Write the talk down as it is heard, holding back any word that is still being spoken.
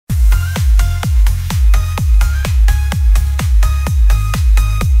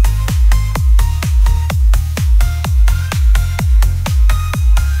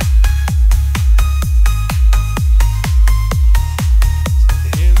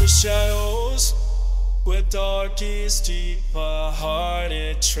shadows, where dark is deep, my heart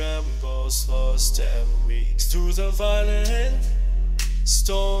it trembles, lost and weak. Through the violent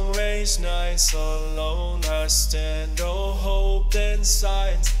storm raised nights, alone I stand, no hope and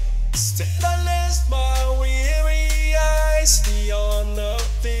signs. Instead I lift my weary eyes beyond the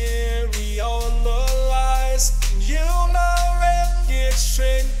fear, beyond the lies. You know refuge,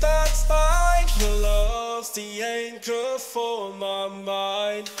 strength that's mine. Your love, the anchor for my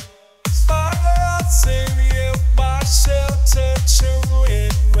mind. I'll save you, my shelter true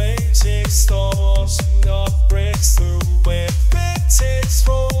in raging storms. Enough breaks through when vintage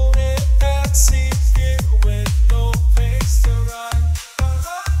rolling and see you with no face to run. I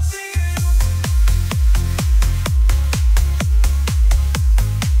run to you.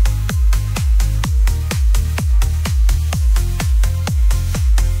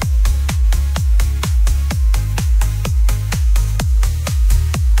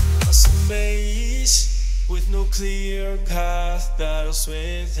 A maze with no clear path, battles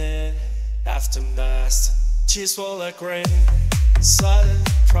within aftermath. Tears fall like rain, silent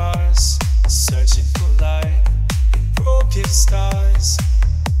cries, searching for light in broken skies.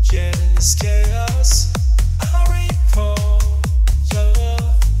 Yet in this chaos, I recall your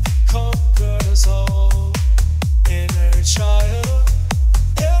love conquered us all. Inner child,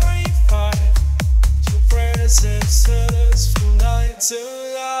 every fight, your presence turns from night to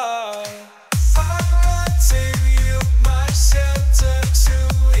light. I run to you, my shelter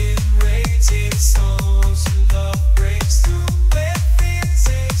true in raging storms. Your love breaks through when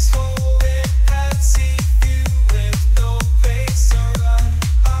physics hold it and see you with no face to run.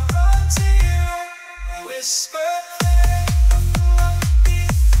 I run to you, whisper.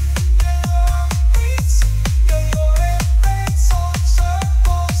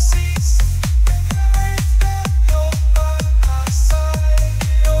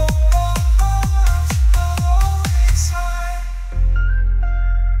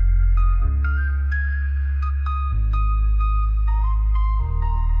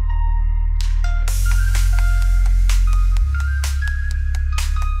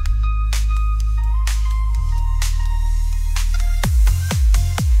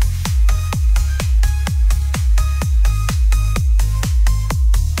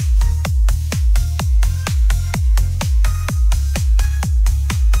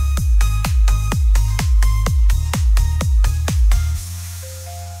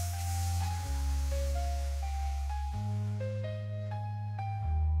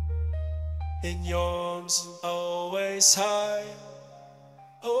 In your arms, always high,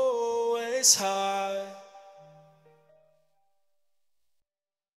 always high.